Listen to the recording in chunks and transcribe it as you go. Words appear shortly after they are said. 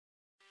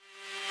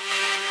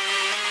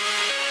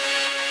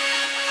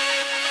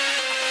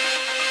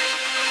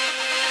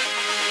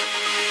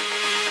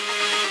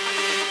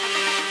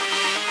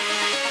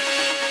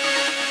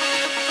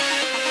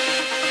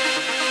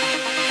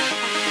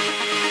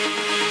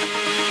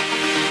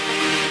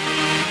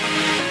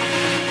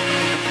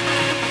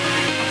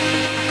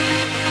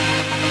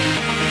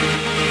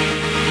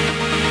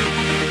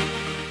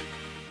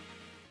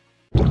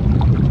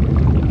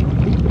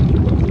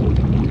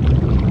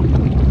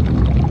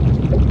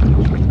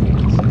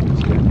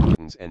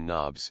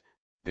knobs,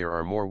 there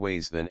are more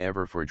ways than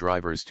ever for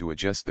drivers to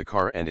adjust the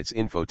car and its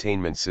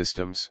infotainment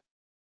systems.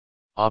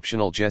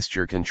 Optional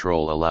gesture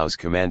control allows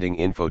commanding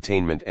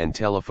infotainment and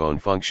telephone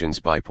functions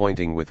by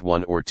pointing with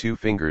one or two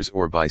fingers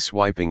or by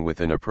swiping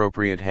with an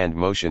appropriate hand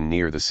motion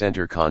near the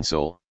center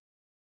console.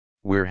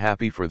 We're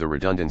happy for the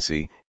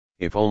redundancy,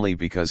 if only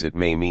because it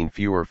may mean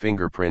fewer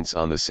fingerprints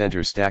on the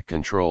center stack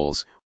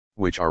controls,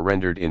 which are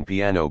rendered in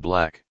piano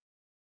black.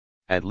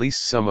 At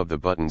least some of the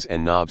buttons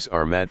and knobs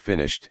are matte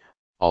finished,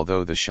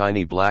 although the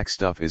shiny black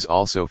stuff is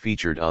also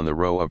featured on the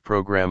row of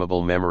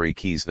programmable memory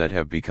keys that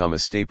have become a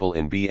staple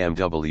in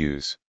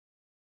BMWs.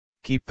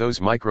 Keep those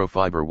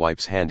microfiber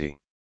wipes handy.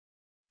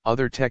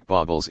 Other tech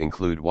baubles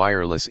include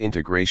wireless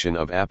integration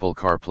of Apple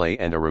CarPlay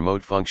and a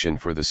remote function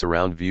for the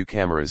surround view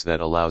cameras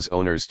that allows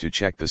owners to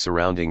check the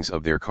surroundings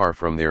of their car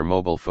from their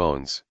mobile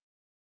phones.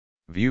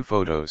 View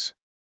photos.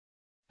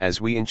 As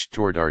we inched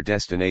toward our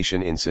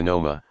destination in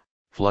Sonoma,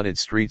 flooded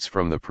streets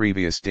from the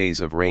previous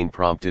days of rain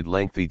prompted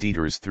lengthy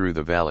detours through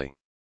the valley.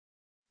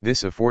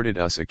 This afforded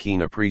us a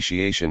keen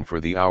appreciation for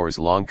the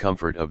hours-long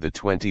comfort of the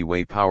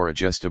 20-way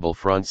power-adjustable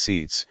front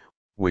seats,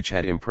 which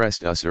had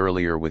impressed us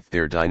earlier with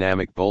their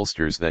dynamic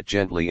bolsters that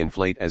gently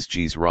inflate as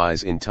G's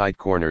rise in tight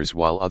corners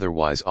while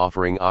otherwise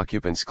offering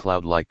occupants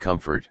cloud-like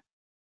comfort.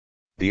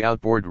 The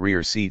outboard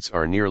rear seats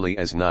are nearly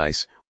as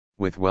nice,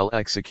 with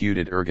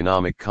well-executed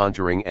ergonomic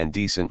contouring and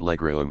decent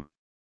legroom.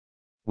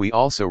 We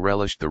also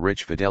relished the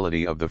rich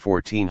fidelity of the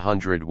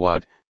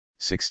 1400-watt,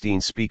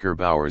 16-speaker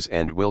Bowers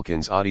and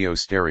Wilkins audio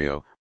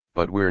stereo,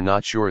 but we're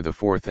not sure the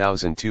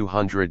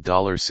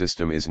 $4,200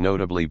 system is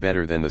notably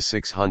better than the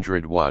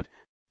 600-watt,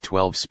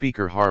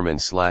 12-speaker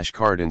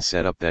Harman/Kardon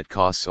setup that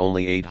costs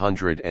only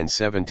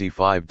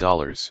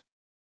 $875.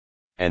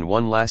 And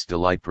one last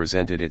delight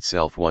presented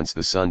itself once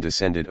the sun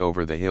descended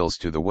over the hills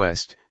to the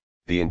west.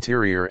 The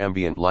interior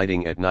ambient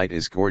lighting at night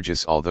is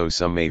gorgeous, although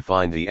some may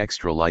find the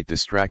extra light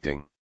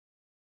distracting.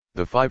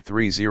 The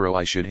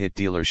 530i should hit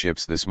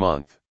dealerships this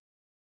month.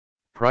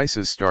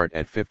 Prices start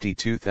at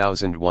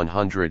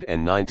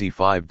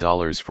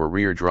 $52,195 for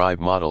rear drive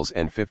models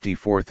and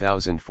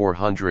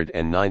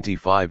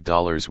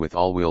 $54,495 with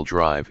all-wheel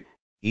drive,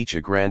 each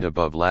a grand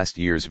above last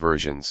year's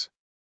versions.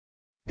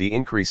 The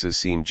increases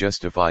seem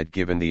justified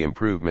given the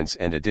improvements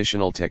and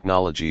additional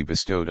technology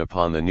bestowed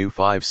upon the new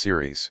 5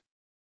 Series.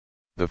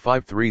 The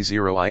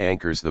 530i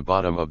anchors the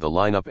bottom of the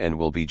lineup and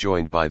will be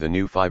joined by the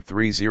new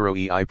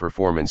 530ei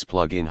performance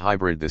plug-in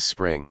hybrid this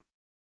spring.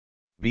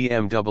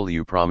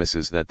 BMW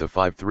promises that the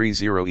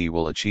 530e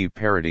will achieve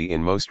parity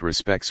in most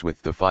respects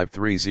with the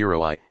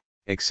 530i,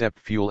 except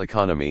fuel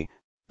economy.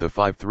 The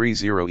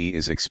 530e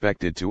is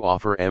expected to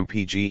offer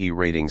MPGe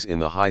ratings in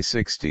the high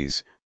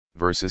 60s,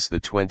 versus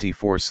the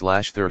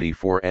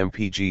 24/34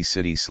 MPG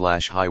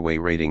city/highway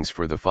ratings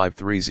for the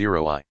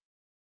 530i.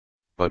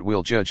 But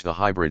we'll judge the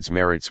hybrid's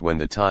merits when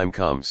the time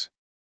comes.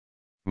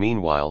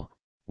 Meanwhile,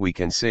 we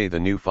can say the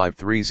new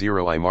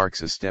 530i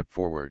marks a step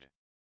forward.